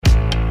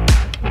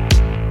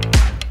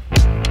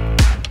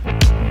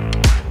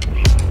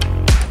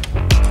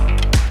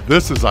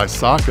This is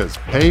ISACA's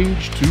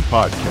Page 2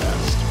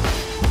 podcast.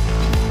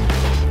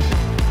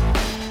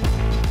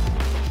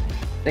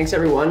 Thanks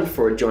everyone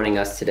for joining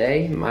us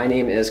today. My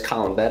name is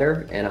Colin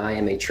Better and I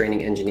am a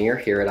training engineer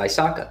here at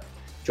ISACA.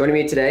 Joining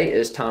me today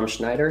is Tom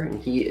Schneider, and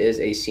he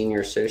is a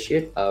senior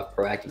associate of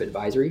proactive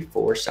advisory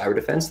for Cyber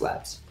Defense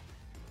Labs.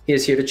 He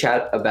is here to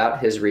chat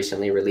about his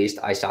recently released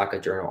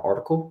ISACA Journal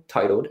article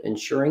titled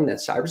Ensuring That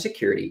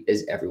Cybersecurity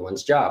is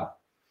Everyone's Job.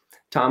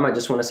 Tom, I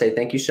just want to say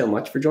thank you so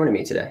much for joining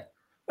me today.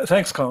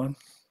 Thanks, Colin.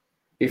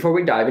 Before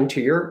we dive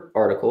into your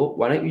article,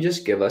 why don't you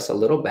just give us a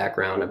little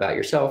background about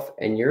yourself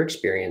and your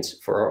experience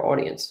for our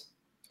audience?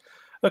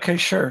 Okay,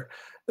 sure.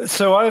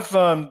 So I've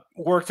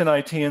worked in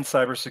IT and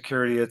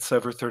cybersecurity. It's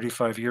over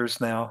 35 years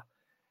now.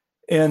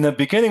 And the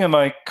beginning of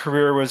my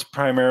career was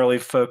primarily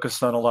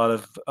focused on a lot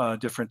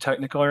of different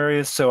technical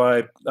areas. So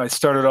I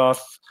started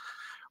off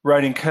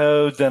writing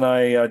code, then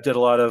I did a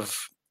lot of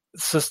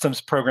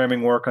systems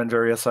programming work on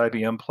various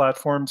IBM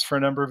platforms for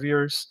a number of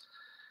years.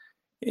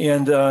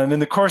 And in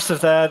the course of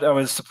that, I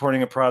was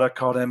supporting a product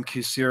called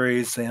MQ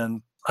Series,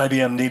 and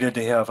IBM needed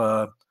to have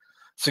a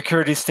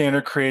security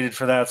standard created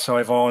for that, so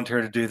I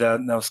volunteered to do that,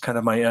 and that was kind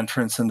of my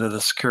entrance into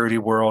the security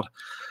world.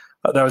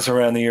 That was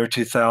around the year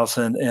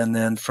 2000, and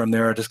then from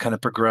there I just kind of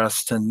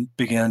progressed and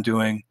began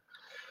doing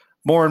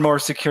more and more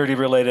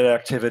security-related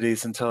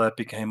activities until that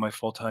became my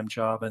full-time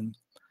job. And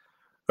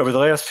over the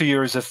last few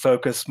years, I've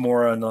focused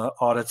more on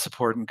audit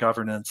support and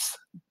governance,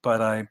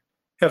 but I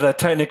have that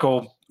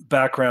technical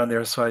background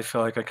there, so I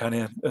feel like I kind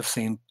of have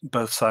seen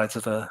both sides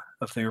of the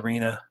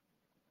arena.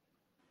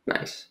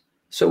 Nice.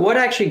 So what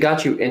actually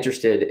got you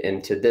interested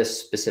into this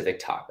specific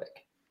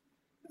topic?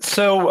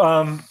 So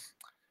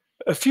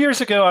a few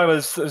years ago, I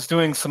was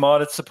doing some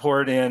audit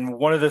support, and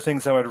one of the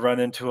things I would run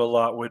into a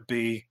lot would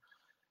be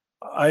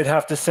I'd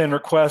have to send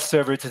requests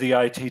over to the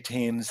IT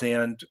teams,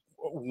 and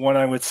when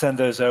I would send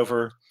those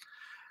over,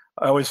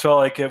 I always felt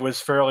like it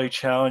was fairly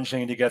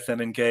challenging to get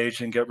them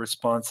engaged and get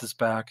responses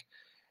back.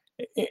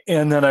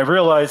 And then I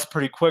realized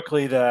pretty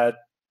quickly that,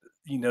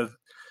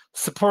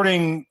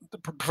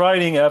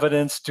 providing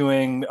evidence,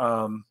 doing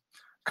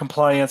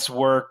compliance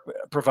work,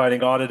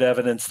 providing audit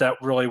evidence, that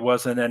really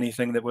wasn't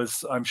anything that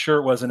was, I'm sure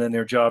it wasn't in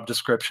their job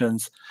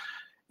descriptions,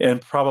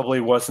 and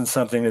probably wasn't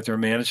something that their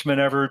management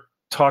ever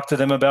talked to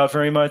them about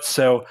very much.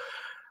 So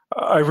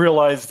I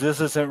realized this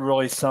isn't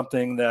really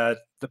something that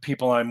the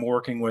people I'm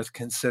working with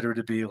consider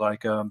to be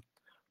like a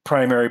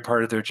primary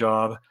part of their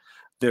job.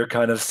 They're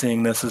kind of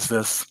seeing this as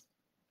this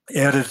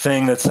added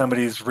thing that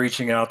somebody's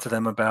reaching out to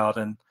them about,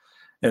 and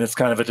it's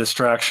kind of a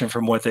distraction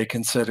from what they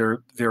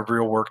consider their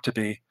real work to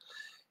be.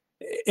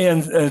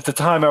 And at the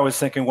time I was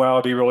thinking, wow,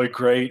 it'd be really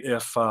great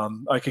if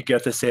I could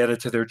get this added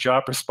to their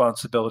job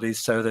responsibilities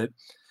so that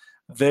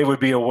they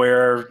would be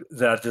aware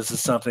that this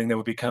is something that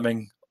would be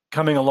coming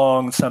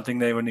along, something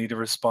they would need to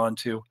respond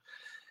to.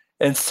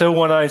 And so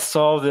when I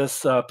saw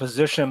this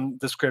position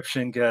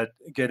description get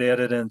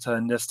added into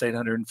NIST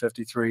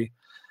 853,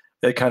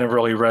 it kind of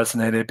really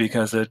resonated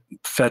because it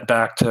fed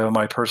back to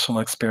my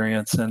personal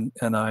experience, and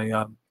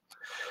I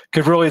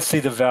could really see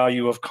the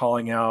value of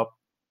calling out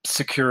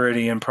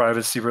security and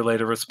privacy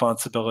related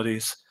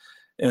responsibilities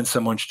in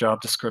someone's job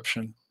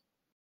description.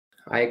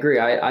 I agree.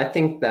 I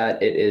think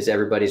that it is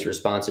everybody's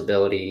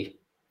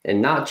responsibility,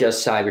 and not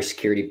just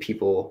cybersecurity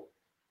people,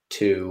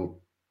 to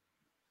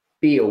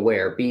be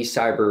aware, be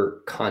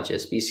cyber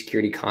conscious, be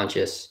security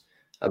conscious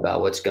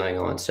about what's going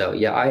on. So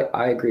yeah,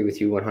 I agree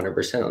with you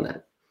 100% on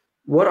that.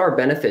 What are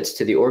benefits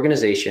to the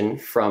organization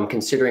from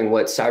considering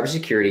what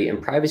cybersecurity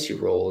and privacy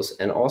roles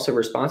and also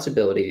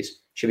responsibilities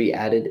should be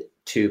added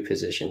to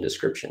position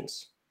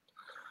descriptions?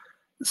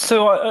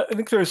 So I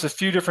think there's a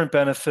few different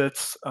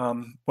benefits.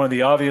 One of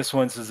the obvious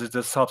ones is it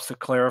just helps to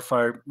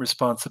clarify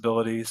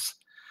responsibilities.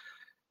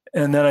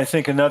 And then I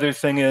think another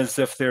thing is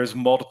if there's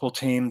multiple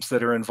teams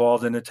that are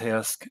involved in a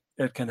task,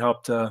 it can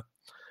help to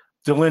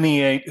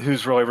delineate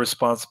who's really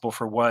responsible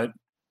for what.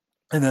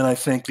 And then I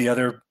think the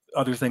other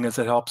thing is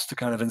it helps to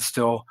kind of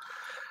instill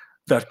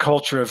that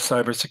culture of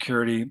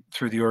cybersecurity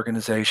through the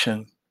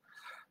organization.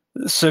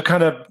 So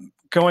kind of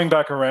going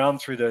back around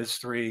through those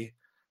three,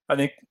 I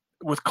think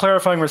with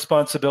clarifying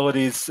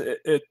responsibilities,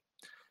 it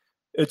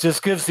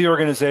just gives the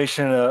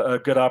organization a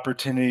good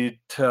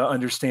opportunity to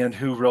understand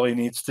who really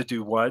needs to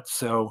do what.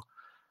 So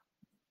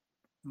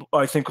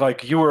I think,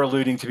 like you were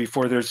alluding to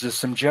before, there's just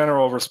some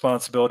general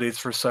responsibilities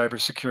for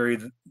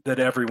cybersecurity that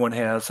everyone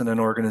has in an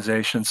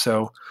organization.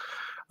 So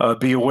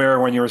be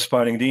aware when you're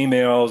responding to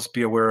emails,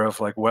 be aware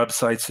of like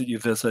websites that you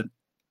visit.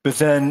 But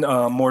then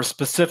more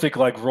specific,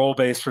 like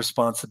role-based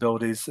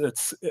responsibilities,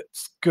 it's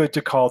good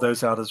to call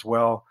those out as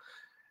well.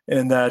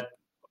 And that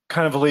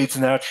kind of leads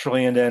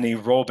naturally into any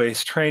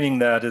role-based training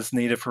that is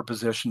needed for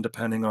position,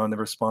 depending on the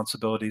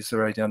responsibilities that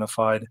are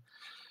identified.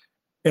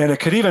 And it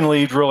could even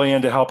lead really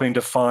into helping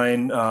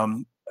define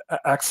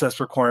access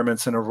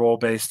requirements in a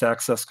role-based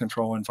access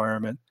control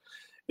environment,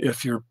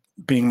 if you're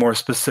being more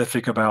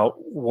specific about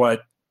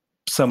what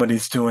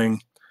somebody's doing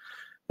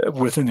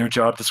within their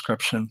job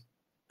description.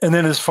 And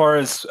then as far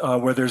as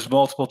where there's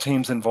multiple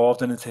teams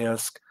involved in a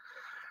task,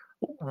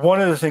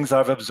 One of the things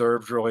I've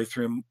observed really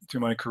through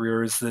my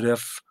career is that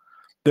if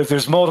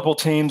there's multiple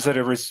teams that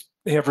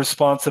have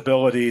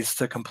responsibilities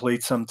to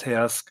complete some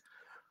task,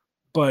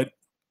 but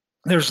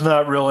there's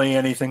not really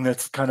anything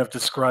that's kind of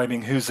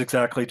describing who's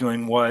exactly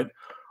doing what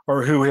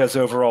or who has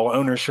overall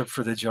ownership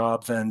for the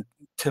job, then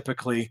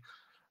typically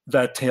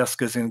that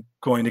task isn't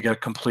going to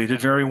get completed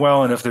very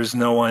well. And if there's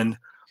no one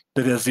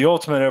that is the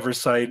ultimate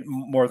oversight,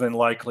 more than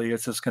likely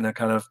it's just going to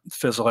kind of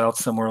fizzle out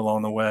somewhere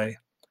along the way.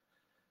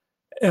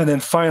 And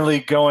then finally,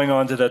 going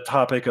on to the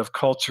topic of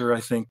culture,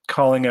 I think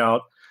calling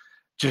out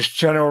just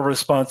general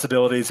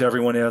responsibilities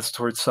everyone has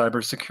towards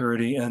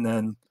cybersecurity, and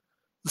then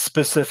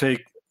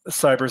specific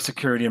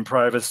cybersecurity and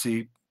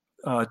privacy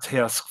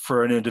tasks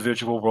for an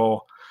individual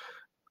role,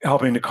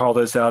 helping to call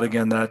those out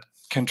again, that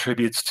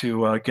contributes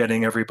to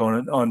getting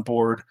everyone on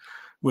board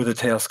with the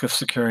task of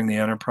securing the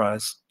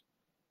enterprise.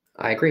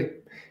 I agree.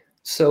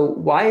 So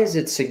why is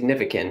it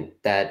significant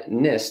that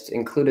NIST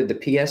included the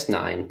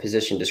PS9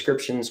 position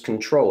descriptions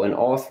control in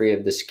all three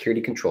of the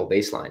security control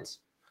baselines?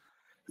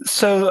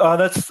 So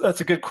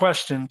that's a good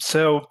question.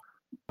 So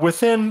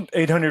within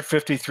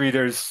 853,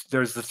 there's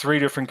the three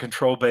different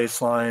control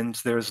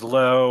baselines. There's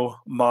low,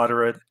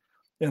 moderate,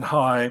 and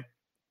high.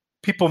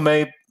 People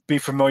may be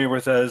familiar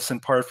with those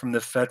in part from the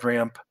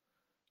FedRAMP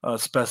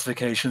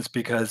specifications,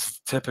 because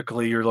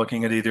typically you're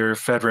looking at either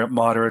FedRAMP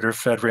moderate or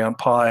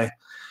FedRAMP high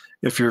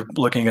if you're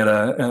looking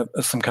at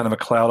some kind of a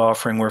cloud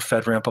offering where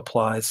FedRAMP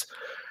applies.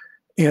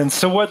 And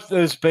so what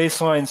those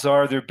baselines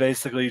are, they're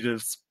basically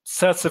just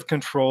sets of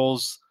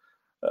controls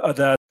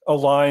that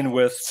align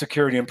with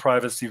security and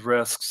privacy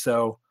risks.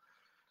 So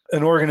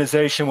an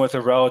organization with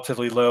a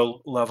relatively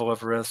low level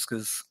of risk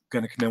is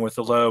going to come in with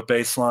a low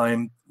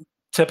baseline.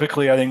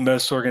 Typically, I think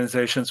most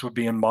organizations would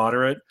be in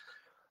moderate,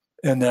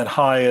 and then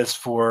high is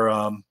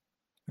for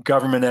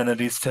government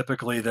entities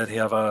typically that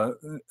have a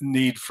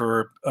need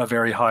for a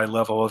very high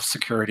level of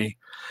security.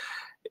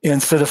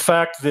 And so the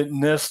fact that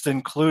NIST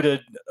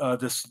included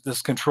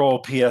this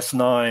control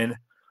PS9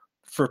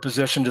 for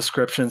position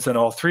descriptions in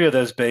all three of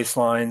those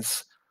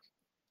baselines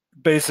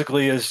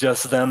basically is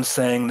just them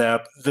saying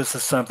that this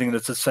is something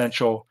that's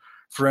essential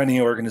for any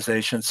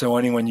organization. So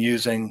anyone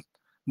using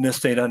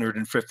NIST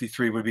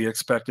 853 would be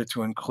expected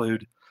to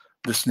include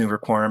this new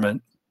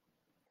requirement.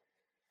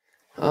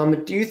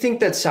 Do you think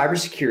that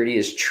cybersecurity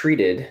is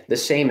treated the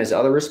same as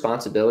other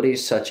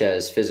responsibilities such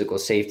as physical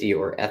safety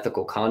or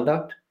ethical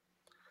conduct?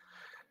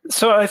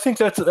 So I think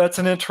that's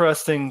an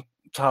interesting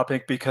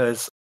topic,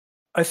 because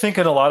I think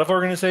in a lot of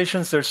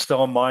organizations, there's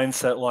still a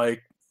mindset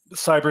like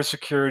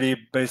cybersecurity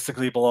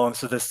basically belongs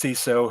to the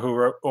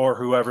CISO or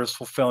whoever's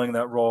fulfilling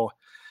that role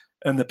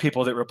and the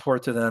people that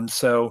report to them.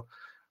 So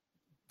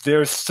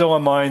there's still a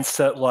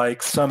mindset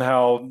like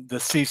somehow the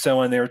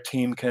CISO and their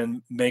team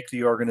can make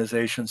the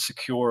organization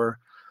secure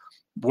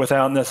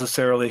without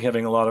necessarily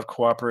having a lot of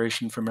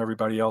cooperation from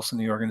everybody else in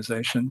the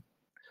organization.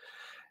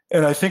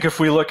 And I think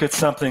if we look at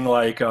something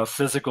like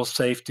physical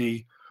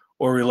safety,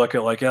 or we look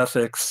at like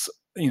ethics,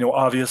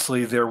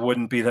 obviously there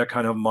wouldn't be that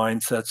kind of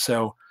mindset.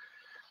 So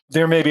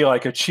there may be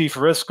like a chief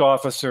risk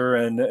officer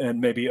and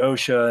maybe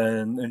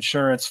OSHA and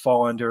insurance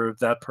fall under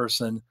that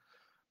person,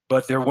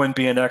 but there wouldn't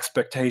be an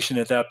expectation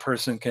that that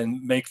person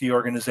can make the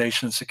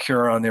organization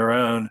secure on their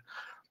own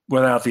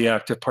without the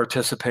active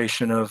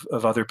participation of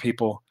other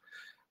people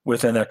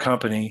within that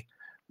company.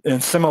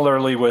 And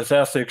similarly with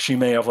ethics, you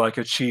may have like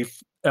a chief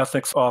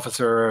ethics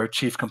officer or a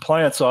chief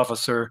compliance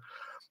officer,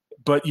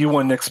 but you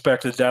wouldn't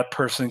expect that that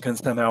person can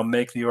somehow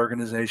make the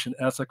organization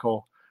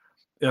ethical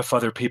if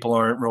other people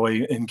aren't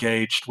really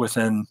engaged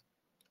within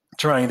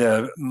trying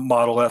to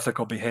model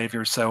ethical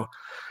behavior. So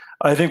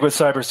I think with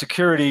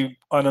cybersecurity,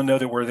 I don't know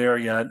that we're there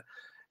yet.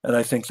 And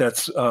I think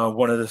that's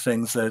one of the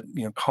things that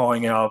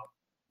calling out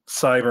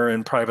cyber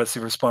and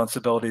privacy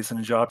responsibilities in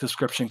a job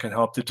description can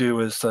help to do,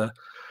 is to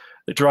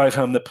drive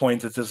home the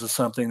point that this is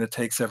something that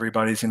takes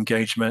everybody's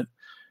engagement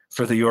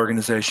for the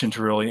organization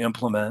to really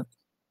implement.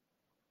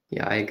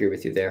 Yeah, I agree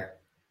with you there.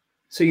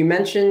 So you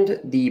mentioned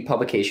the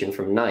publication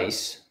from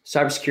NICE,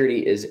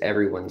 Cybersecurity is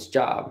Everyone's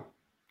Job.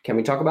 Can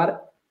we talk about it?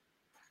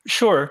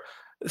 Sure.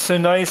 So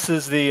NICE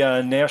is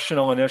the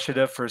National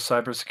Initiative for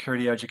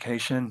Cybersecurity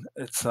Education.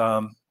 It's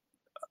a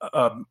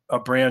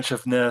branch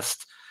of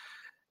NIST.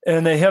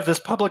 And they have this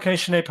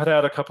publication they put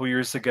out a couple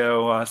years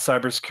ago,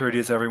 Cybersecurity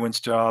is Everyone's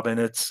Job. And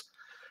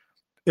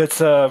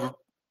it's a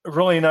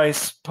really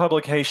nice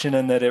publication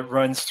in that it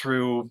runs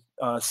through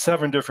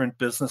 7 different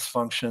business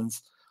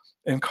functions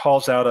and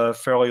calls out a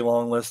fairly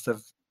long list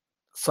of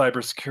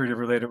cybersecurity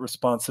related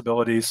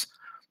responsibilities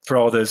for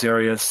all those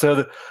areas.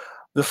 So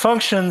the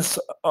functions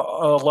a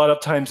lot of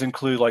times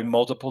include like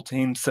multiple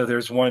teams. So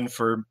there's one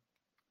for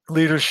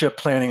leadership,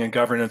 planning, and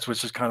governance,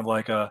 which is kind of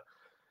like a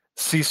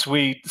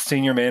C-suite,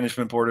 senior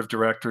management board of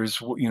directors.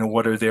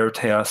 What are their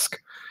tasks?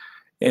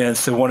 And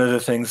so one of the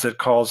things that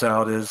calls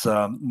out is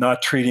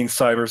not treating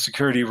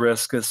cybersecurity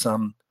risk as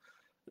some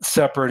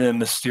separate and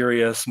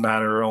mysterious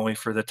matter only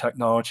for the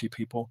technology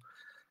people.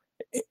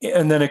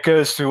 And then it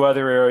goes through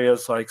other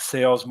areas like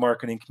sales,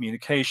 marketing,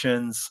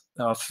 communications,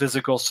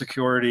 physical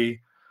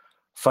security,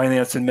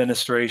 finance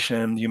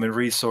administration, human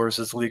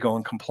resources, legal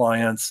and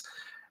compliance.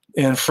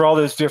 And for all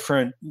those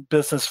different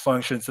business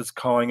functions, it's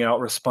calling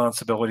out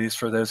responsibilities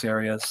for those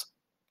areas.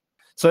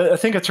 So I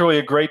think it's really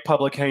a great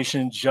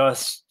publication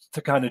just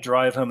to kind of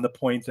drive home the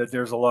point that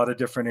there's a lot of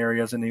different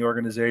areas in the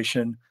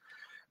organization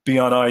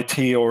beyond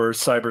IT or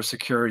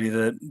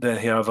cybersecurity that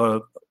have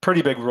a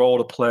pretty big role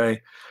to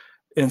play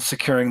in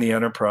securing the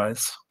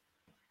enterprise.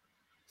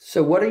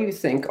 So what do you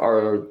think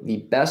are the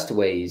best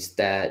ways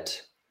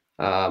that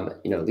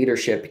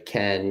leadership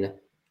can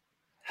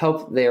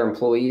help their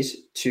employees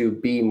to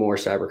be more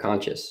cyber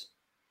conscious?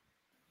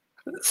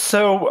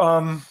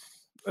 So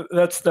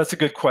that's a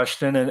good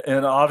question,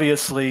 and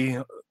obviously,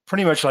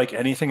 pretty much like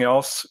anything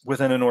else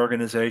within an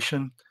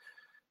organization,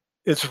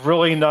 it's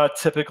really not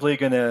typically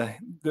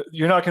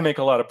you're not going to make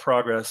a lot of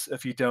progress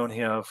if you don't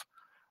have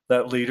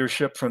that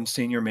leadership from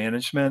senior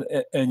management,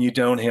 and you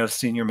don't have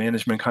senior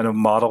management kind of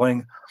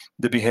modeling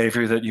the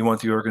behavior that you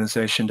want the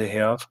organization to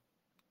have.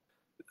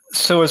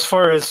 So as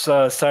far as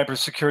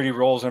cybersecurity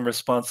roles and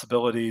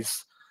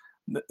responsibilities,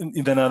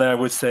 then I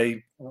would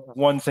say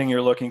one thing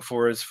you're looking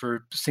for is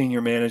for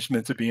senior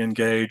management to be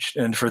engaged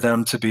and for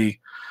them to be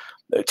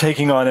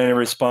taking on any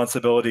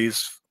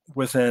responsibilities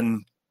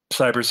within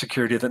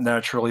cybersecurity that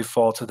naturally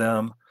fall to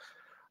them.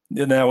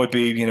 And that would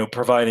be,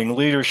 providing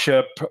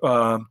leadership,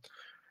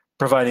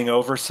 providing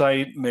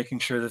oversight, making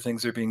sure that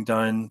things are being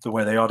done the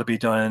way they ought to be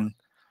done,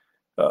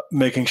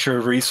 making sure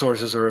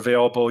resources are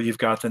available. You've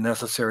got the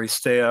necessary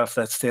staff.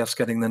 That staff's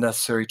getting the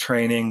necessary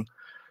training.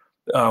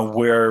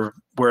 Where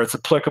it's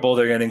applicable,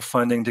 they're getting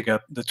funding to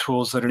get the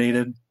tools that are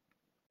needed.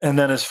 And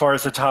then as far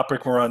as the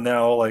topic we're on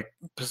now, like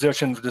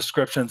position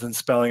descriptions and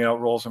spelling out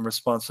roles and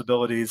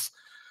responsibilities,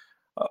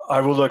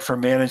 I will look for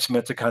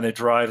management to kind of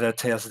drive that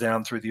task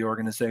down through the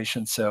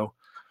organization. So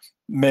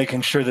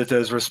making sure that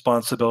those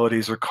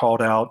responsibilities are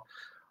called out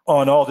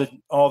on all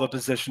the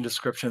position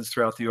descriptions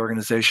throughout the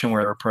organization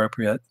where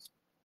appropriate.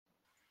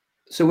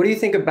 So what do you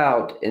think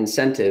about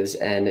incentives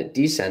and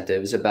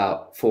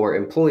disincentives for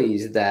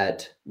employees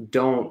that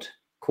don't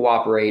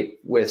cooperate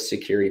with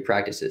security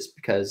practices?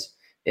 Because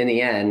in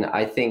the end,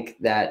 I think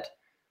that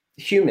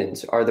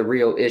humans are the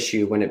real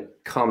issue when it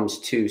comes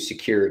to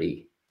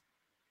security.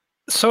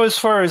 So as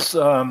far as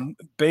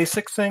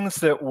basic things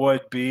that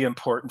would be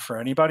important for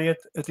anybody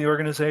at the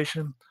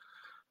organization,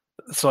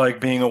 so like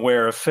being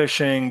aware of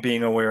phishing,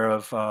 being aware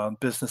of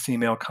business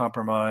email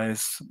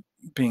compromise,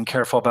 being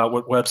careful about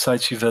what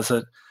websites you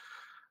visit.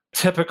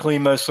 Typically,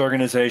 most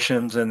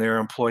organizations in their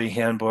employee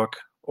handbook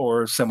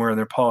or somewhere in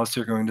their policy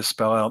are going to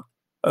spell out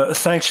a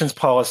sanctions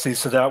policy.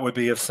 So that would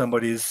be if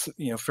somebody's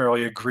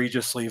fairly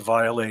egregiously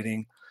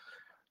violating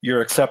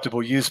your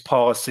acceptable use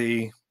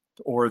policy,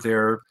 or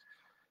they're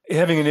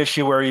having an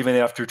issue where even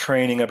after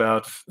training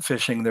about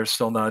phishing, they're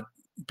still not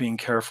being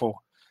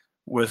careful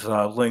with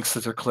links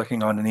that they're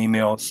clicking on in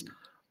emails.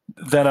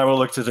 Then I will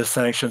look to the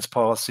sanctions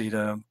policy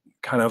to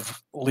kind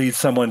of lead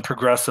someone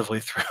progressively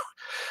through.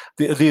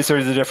 These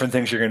are the different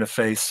things you're going to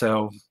face.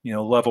 So,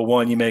 level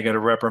 1, you may get a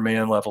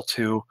reprimand. Level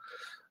 2,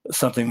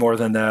 something more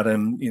than that.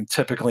 And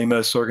typically,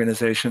 most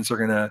organizations are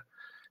going to,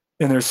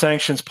 in their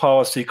sanctions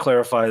policy,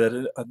 clarify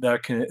that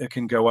it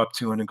can go up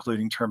to and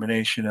including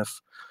termination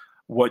if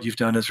what you've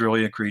done is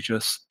really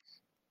egregious.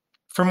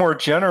 For more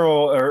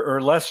general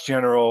or less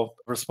general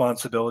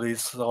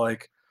responsibilities, so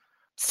like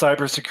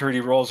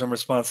cybersecurity roles and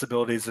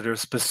responsibilities that are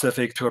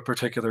specific to a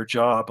particular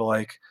job,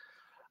 like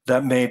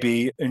that may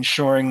be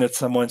ensuring that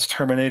someone's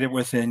terminated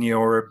within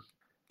your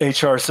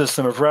HR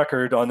system of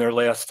record on their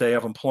last day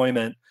of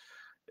employment.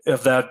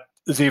 If that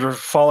is either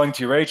falling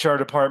to your HR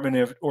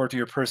department or to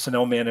your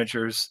personnel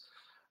managers,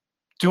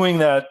 doing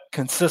that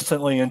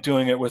consistently and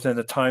doing it within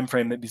the time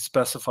frame that be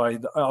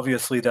specified,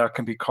 obviously that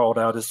can be called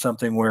out as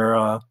something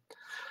where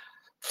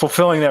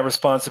fulfilling that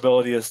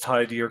responsibility is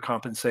tied to your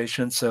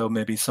compensation. So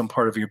maybe some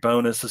part of your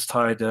bonus is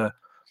tied to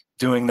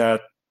doing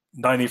that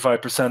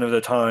 95% of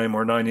the time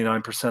or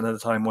 99% of the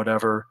time,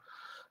 whatever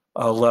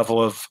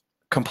level of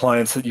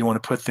compliance that you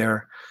want to put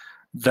there.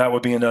 That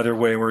would be another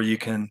way where you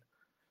can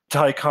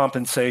tie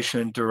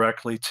compensation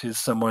directly to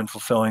someone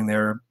fulfilling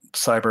their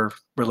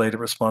cyber-related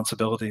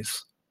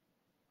responsibilities.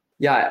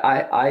 Yeah,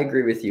 I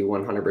agree with you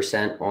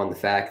 100% on the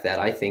fact that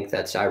I think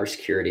that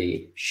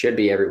cybersecurity should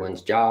be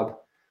everyone's job.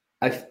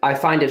 I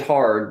find it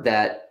hard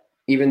that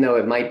even though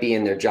it might be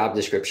in their job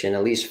description,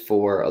 at least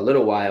for a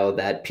little while,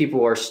 that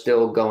people are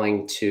still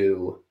going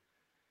to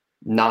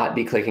not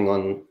be clicking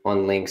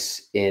on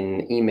links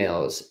in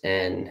emails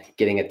and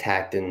getting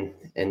attacked and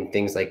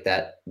things like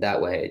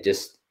that way,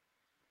 just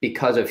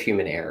because of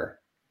human error.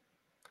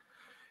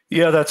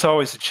 Yeah, that's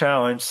always a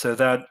challenge. So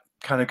that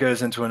kind of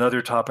goes into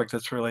another topic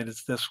that's related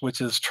to this,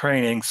 which is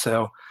training.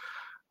 So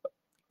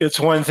it's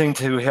one thing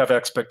to have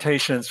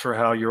expectations for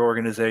how your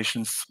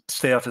organization's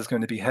staff is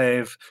going to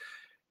behave,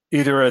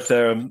 either at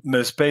the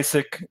most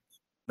basic,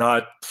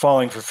 not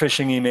falling for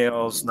phishing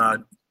emails,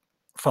 not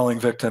falling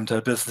victim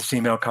to business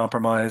email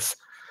compromise,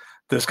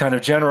 those kind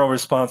of general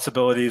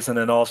responsibilities, and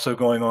then also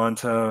going on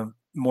to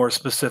more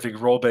specific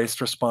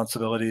role-based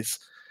responsibilities.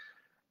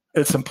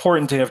 it's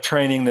important to have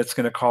training that's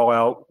going to call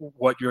out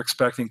what you're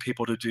expecting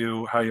people to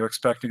do, how you're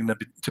expecting them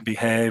to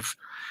behave,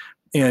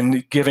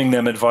 and giving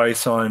them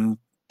advice on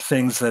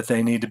things that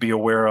they need to be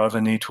aware of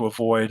and need to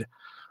avoid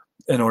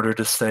in order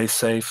to stay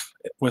safe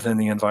within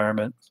the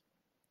environment.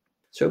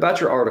 So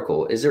about your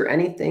article, is there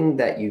anything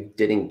that you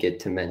didn't get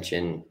to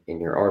mention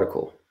in your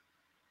article?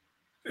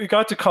 We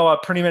got to call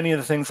out pretty many of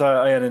the things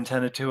I had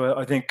intended to.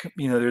 I think,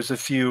 there's a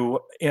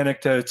few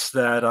anecdotes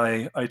that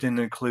I didn't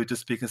include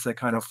just because they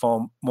kind of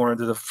fall more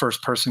into the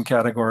first person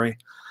category.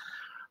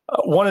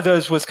 One of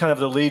those was kind of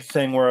the lead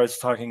thing where I was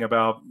talking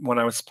about when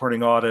I was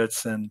supporting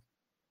audits and,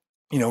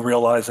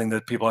 realizing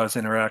that people I was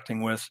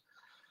interacting with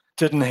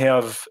didn't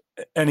have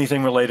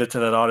anything related to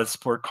that audit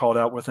support called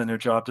out within their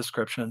job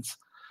descriptions.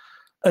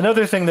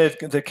 Another thing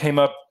that came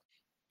up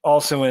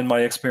also in my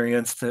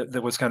experience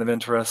that was kind of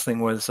interesting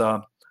was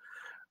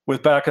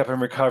with backup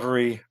and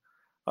recovery.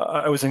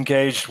 I was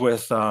engaged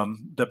with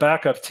the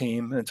backup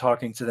team and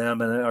talking to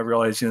them, and I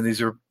realized,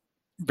 these are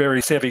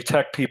very savvy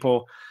tech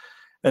people,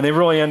 and they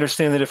really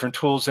understand the different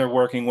tools they're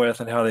working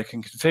with and how they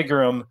can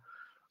configure them.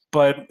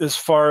 But as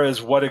far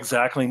as what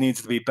exactly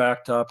needs to be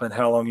backed up and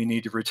how long you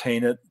need to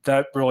retain it,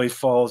 that really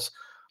falls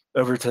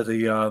over to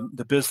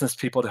the business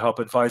people to help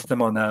advise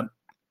them on that.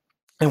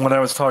 And when I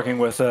was talking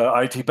with the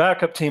IT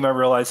backup team, I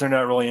realized they're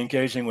not really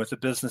engaging with the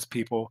business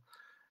people.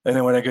 And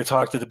then when I go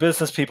talk to the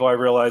business people, I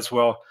realized,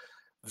 well,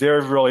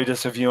 they're really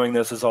just viewing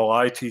this as all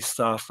IT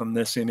stuff. I'm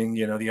assuming,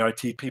 the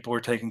IT people are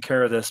taking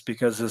care of this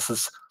because this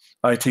is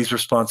IT's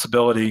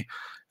responsibility.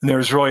 And there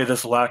was really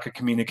this lack of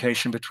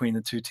communication between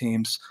the two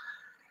teams.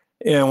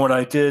 And what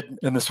I did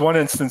in this one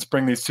instance,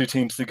 bring these two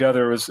teams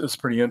together was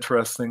pretty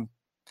interesting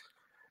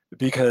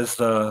because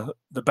the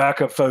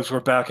backup folks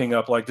were backing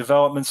up like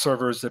development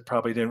servers that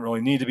probably didn't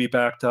really need to be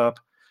backed up.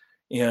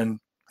 And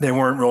they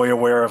weren't really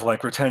aware of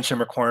like retention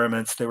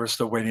requirements. They were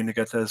still waiting to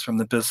get those from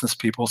the business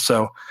people.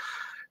 So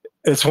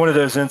it's one of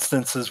those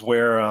instances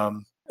where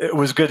it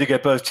was good to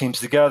get both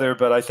teams together,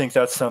 but I think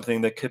that's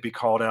something that could be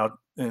called out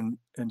in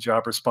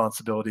job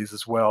responsibilities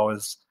as well,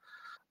 is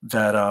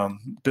that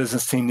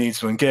business team needs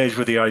to engage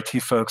with the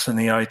IT folks, and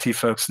the IT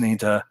folks need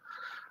to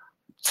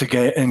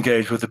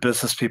engage with the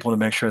business people to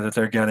make sure that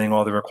they're getting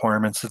all the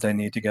requirements that they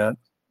need to get.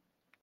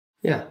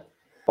 Yeah.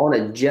 On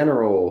a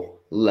general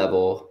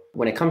level,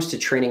 when it comes to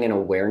training and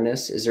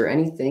awareness, is there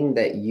anything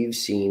that you've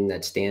seen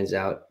that stands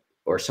out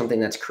or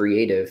something that's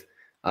creative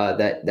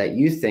that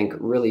you think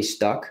really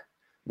stuck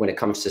when it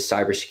comes to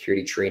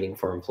cybersecurity training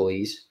for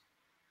employees?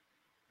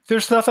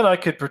 There's nothing I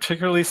could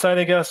particularly cite,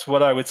 I guess.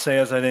 What I would say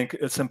is I think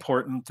it's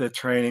important that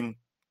training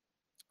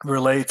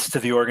relates to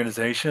the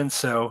organization.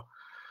 So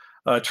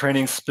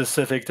training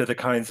specific to the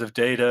kinds of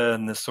data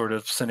and the sort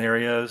of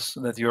scenarios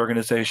that the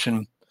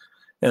organization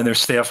and their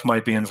staff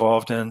might be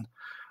involved in.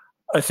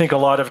 I think a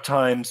lot of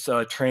times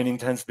training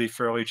tends to be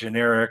fairly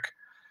generic.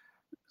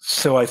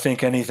 So I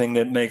think anything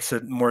that makes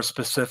it more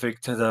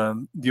specific to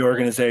the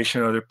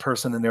organization or the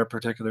person in their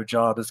particular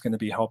job is going to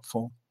be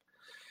helpful.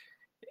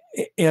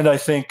 And I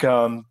think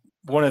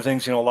one of the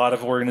things, a lot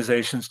of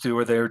organizations do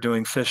where they're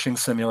doing phishing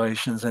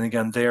simulations. And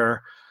again,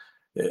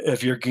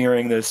 if you're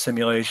gearing those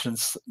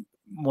simulations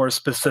more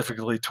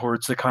specifically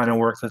towards the kind of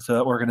work that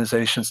the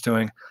organization's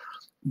doing,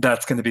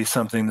 that's going to be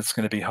something that's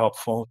going to be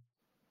helpful.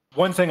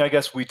 One thing I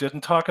guess we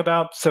didn't talk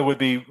about, so would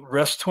be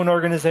risk to an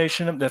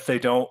organization if they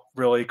don't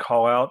really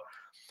call out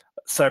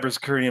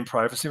cybersecurity and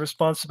privacy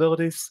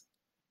responsibilities.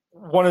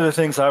 One of the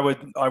things I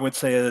would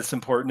say is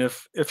important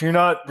if you're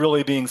not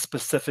really being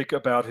specific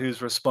about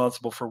who's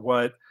responsible for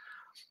what,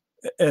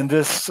 and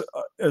this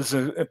is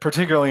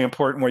particularly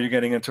important where you're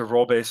getting into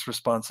role-based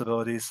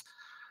responsibilities.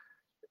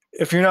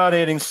 If you're not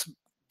adding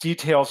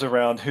details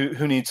around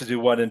who needs to do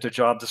what into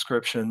job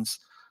descriptions,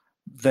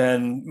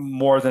 then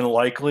more than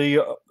likely,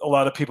 a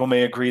lot of people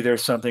may agree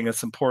there's something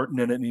that's important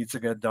and it needs to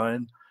get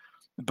done.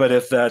 But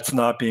if that's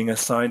not being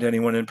assigned to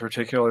anyone in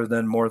particular,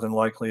 then more than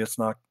likely it's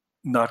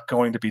not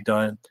going to be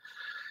done.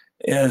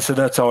 And so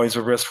that's always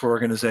a risk for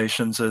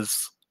organizations,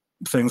 is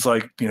things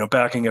like,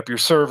 backing up your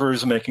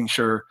servers, making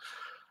sure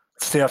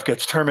staff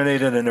gets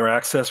terminated and their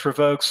access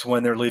revokes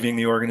when they're leaving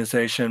the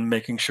organization,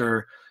 making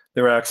sure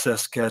their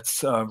access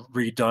gets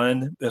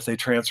redone if they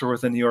transfer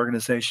within the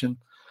organization.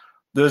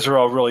 Those are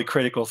all really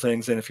critical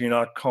things. And if you're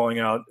not calling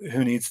out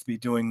who needs to be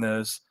doing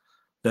those,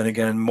 then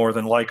again, more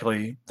than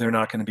likely, they're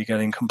not going to be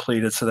getting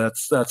completed. So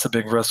that's a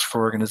big risk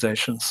for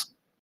organizations.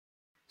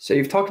 So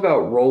you've talked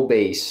about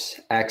role-based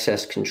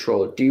access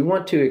control. Do you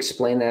want to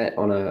explain that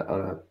on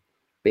a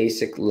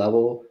basic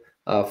level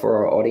for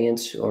our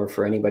audience, or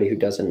for anybody who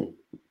doesn't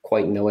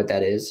quite know what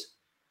that is?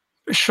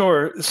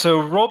 Sure. So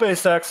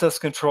role-based access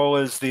control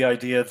is the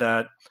idea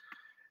that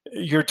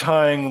you're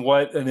tying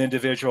what an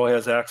individual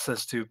has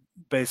access to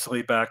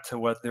basically back to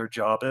what their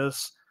job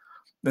is.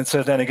 And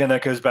so then again,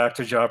 that goes back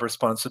to job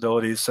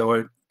responsibilities.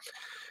 So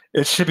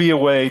it should be a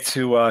way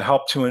to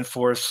help to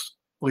enforce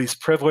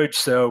least privilege.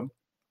 So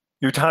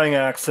you're tying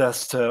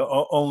access to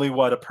only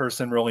what a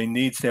person really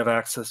needs to have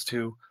access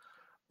to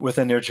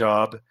within their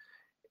job.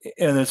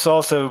 And it's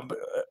also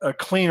a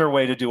cleaner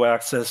way to do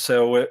access.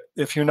 So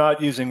if you're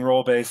not using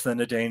role-based, then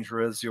the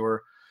danger is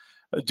you're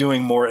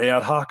doing more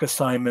ad hoc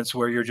assignments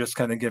where you're just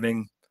kind of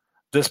giving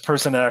this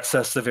person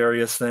access to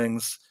various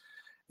things.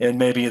 And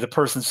maybe the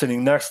person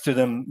sitting next to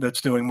them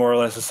that's doing more or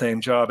less the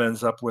same job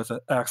ends up with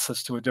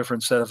access to a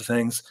different set of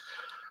things.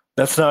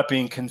 That's not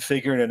being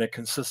configured in a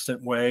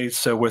consistent way.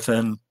 So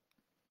within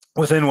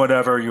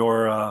whatever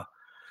your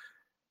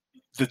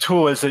the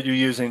tool is that you're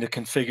using to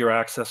configure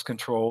access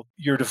control,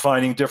 you're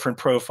defining different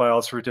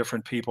profiles for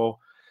different people.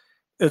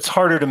 It's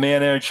harder to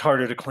manage,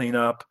 harder to clean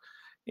up,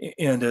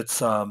 and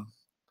it's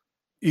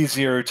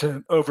easier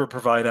to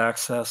over-provide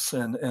access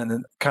and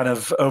kind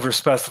of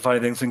over-specify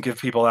things and give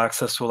people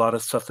access to a lot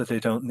of stuff that they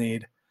don't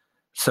need.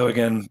 So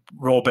again,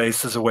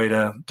 role-based is a way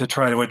to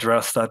try to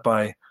address that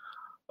by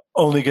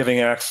only giving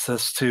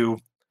access to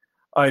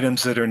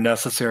items that are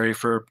necessary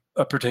for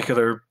a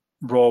particular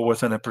role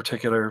within a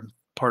particular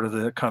part of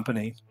the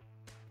company.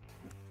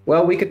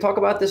 Well, we could talk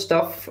about this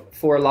stuff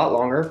for a lot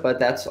longer, but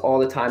that's all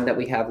the time that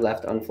we have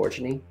left,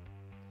 unfortunately.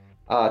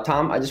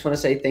 Tom, I just want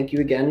to say thank you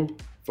again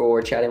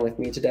for chatting with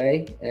me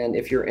today. And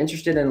if you're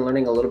interested in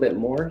learning a little bit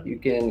more, you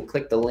can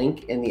click the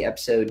link in the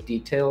episode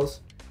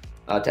details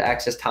to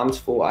access Tom's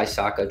full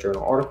ISACA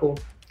journal article.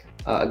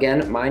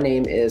 Again, my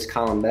name is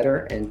Colin Metter,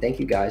 and thank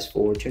you guys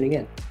for tuning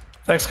in.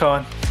 Thanks,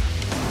 Colin.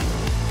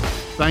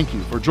 Thank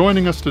you for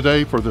joining us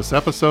today for this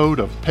episode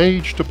of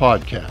Page to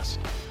Podcast.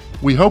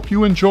 We hope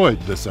you enjoyed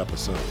this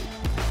episode.